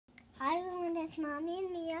it's Mommy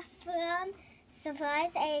and Mia from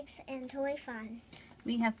Surprise Eggs and Toy Fun.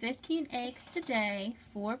 We have 15 eggs today,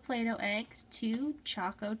 4 Play-doh eggs, 2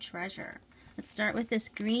 Choco Treasure. Let's start with this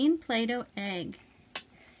green Play-doh egg.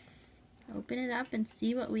 Open it up and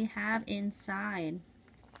see what we have inside.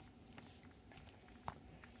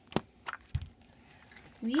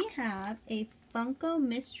 We have a Funko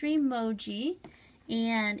mystery emoji,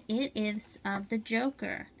 and it is of the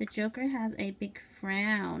Joker. The Joker has a big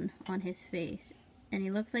frown on his face, and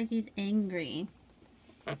he looks like he's angry.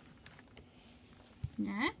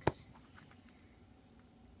 Next.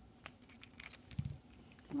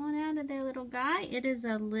 Come on out of there, little guy. It is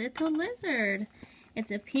a little lizard.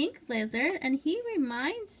 It's a pink lizard, and he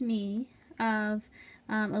reminds me of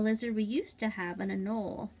a lizard we used to have in a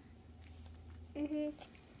knoll.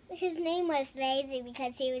 His name was Lazy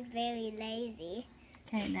because he was very lazy.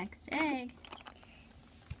 Okay, next egg.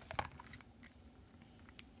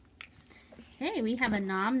 Okay, we have a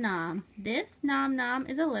Nom Nom. This Nom Nom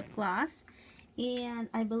is a lip gloss, and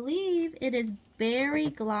I believe it is Berry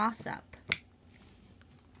Gloss Up.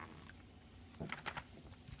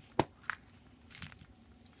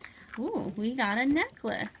 Ooh, we got a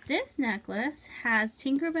necklace. This necklace has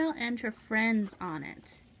Tinkerbell and her friends on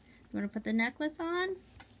it. You want to put the necklace on?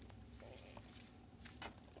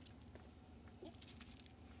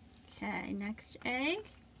 Okay, next egg.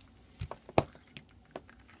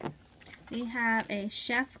 We have a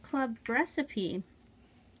Chef Club recipe.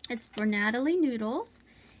 It's for Natalie noodles,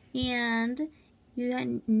 and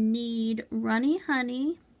you need runny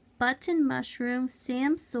honey, button mushroom,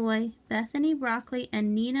 Sam soy, Bethany broccoli,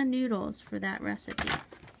 and Nina noodles for that recipe.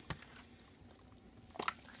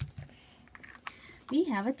 We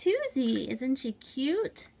have a Toozie. Isn't she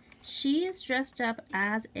cute? She is dressed up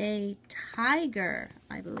as a tiger,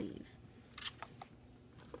 I believe.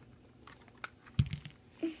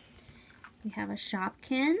 We have a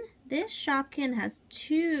Shopkin. This Shopkin has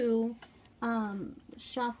 2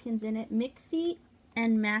 Shopkins in it, Mixie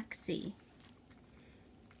and Maxie.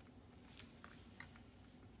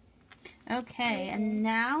 Okay, and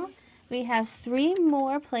now we have 3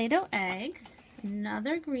 more Play-doh eggs.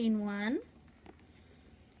 Another green one.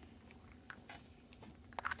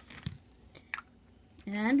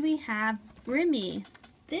 And we have Brimmy.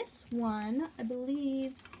 This one, I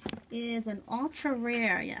believe, is an ultra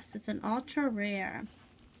rare. Yes, it's an ultra rare.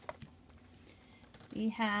 We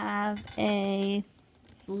have a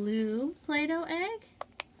blue Play-doh egg.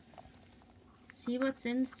 See what's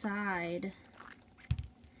inside.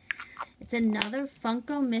 It's another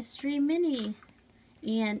Funko Mystery Mini,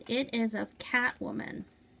 and it is of Catwoman.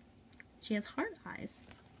 She has heart eyes.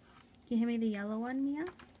 Can you hand me the yellow one, Mia?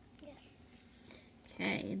 Yes.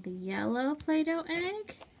 Okay, the yellow Play-doh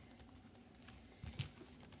egg.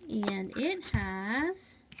 And it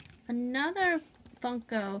has another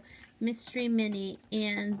Funko Mystery Mini,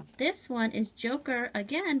 and this one is Joker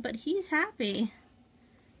again, but he's happy.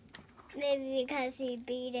 Maybe because he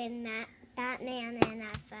beat Batman in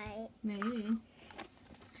that fight. Maybe.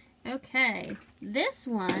 Okay, this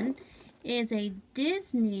one is a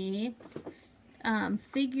Disney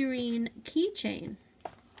figurine keychain,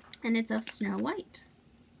 and it's of Snow White.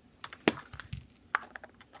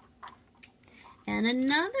 And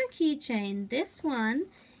another keychain. This one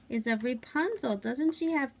is of Rapunzel. Doesn't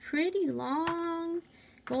she have pretty long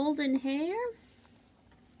golden hair?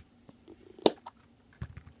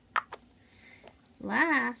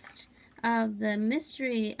 Last of the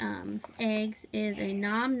mystery eggs is a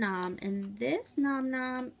Nom Nom, and this Nom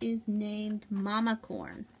Nom is named Mama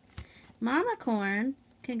Corn. Mama Corn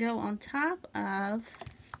can go on top of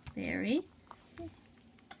Berry.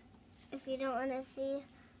 If you don't want to see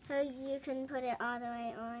her, you can put it all the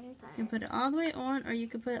way on. You can put it all the way on, or you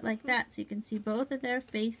can put it like that so you can see both of their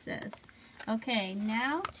faces. Okay,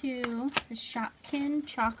 now to the Shopkin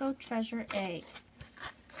Choco Treasure egg.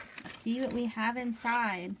 Let's see what we have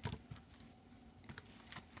inside.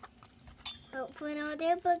 Hopefully no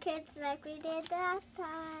duplicates like we did last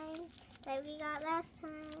time. Like we got last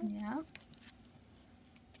time. Yep.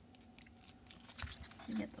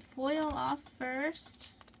 You get the foil off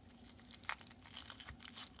first.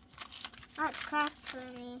 That's cracked for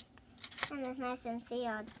me. And it's nice and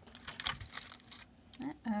sealed.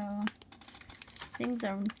 Uh-oh. Things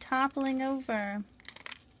are toppling over.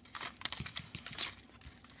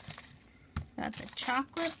 Got the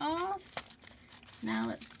chocolate off. Now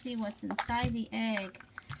let's see what's inside the egg.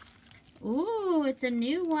 Ooh, it's a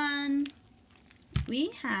new one.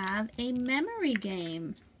 We have a memory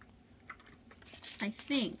game, I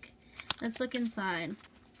think. Let's look inside.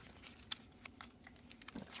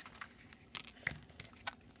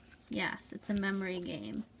 Yes, it's a memory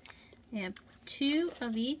game. They have 2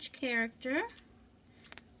 of each character.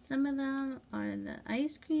 Some of them are the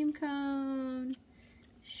ice cream cone,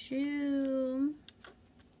 shoe,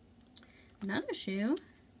 another shoe,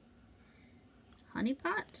 honey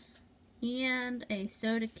pot, and a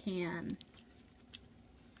soda can.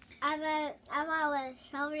 I want a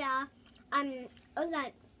soda.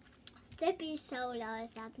 Like sippy soda or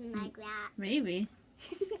something like that. Maybe.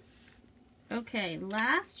 Okay,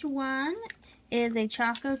 last one is a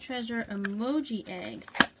Choco Treasure emoji egg.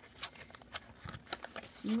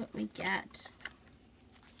 Let's see what we get.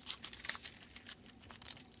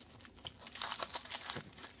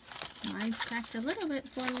 Mine's cracked a little bit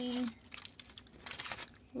for me.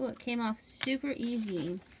 Oh, it came off super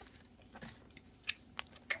easy.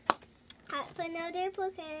 For no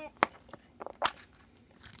duplicate.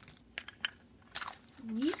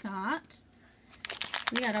 We got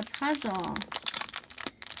a puzzle.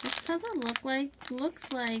 This puzzle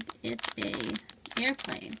looks like it's a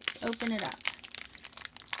airplane. Let's open it up.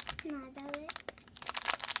 You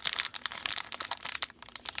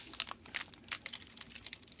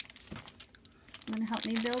want to help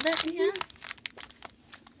me build it again?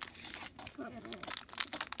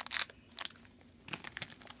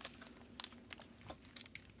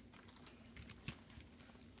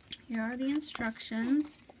 Here are the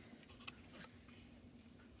instructions.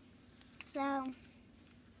 So,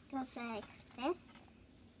 it goes like this.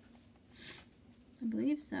 I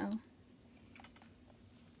believe so.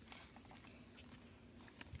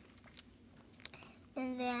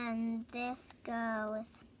 And then this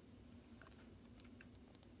goes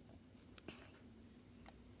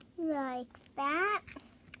like that.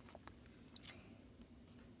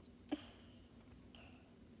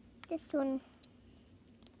 This one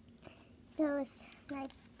goes like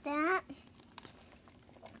that.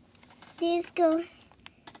 These go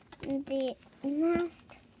in the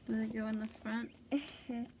last. Do they go in the front?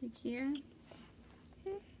 Like here?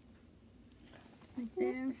 Like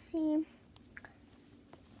there? Let's see.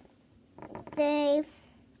 They.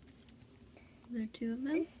 There are 2 of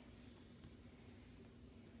them?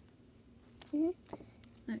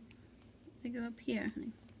 Look, they go up here,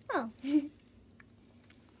 honey. Oh.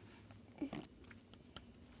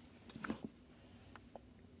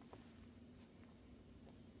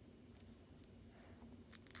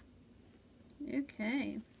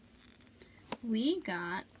 Okay. We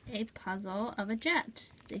got a puzzle of a jet.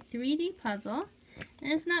 It's a 3D puzzle,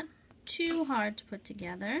 and it's not too hard to put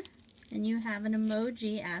together. And you have an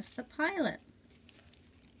emoji as the pilot.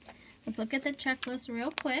 Let's look at the checklist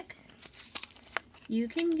real quick. You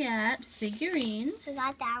can get figurines. We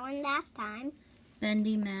got that one last time.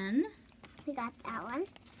 Bendy men. We got that one.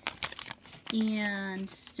 And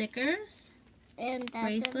stickers. And that's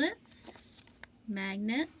bracelets.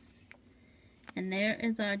 Magnets. And there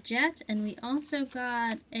is our jet. And we also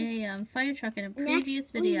got a fire truck in a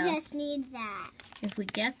previous video. We just need that. If we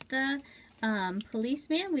get the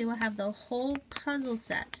policeman, we will have the whole puzzle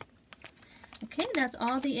set. Okay, that's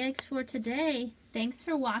all the eggs for today. Thanks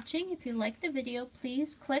for watching. If you like the video,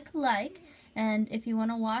 please click like. And if you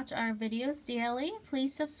want to watch our videos daily,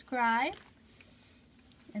 please subscribe.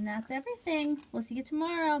 And that's everything. We'll see you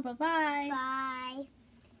tomorrow. Bye-bye. Bye.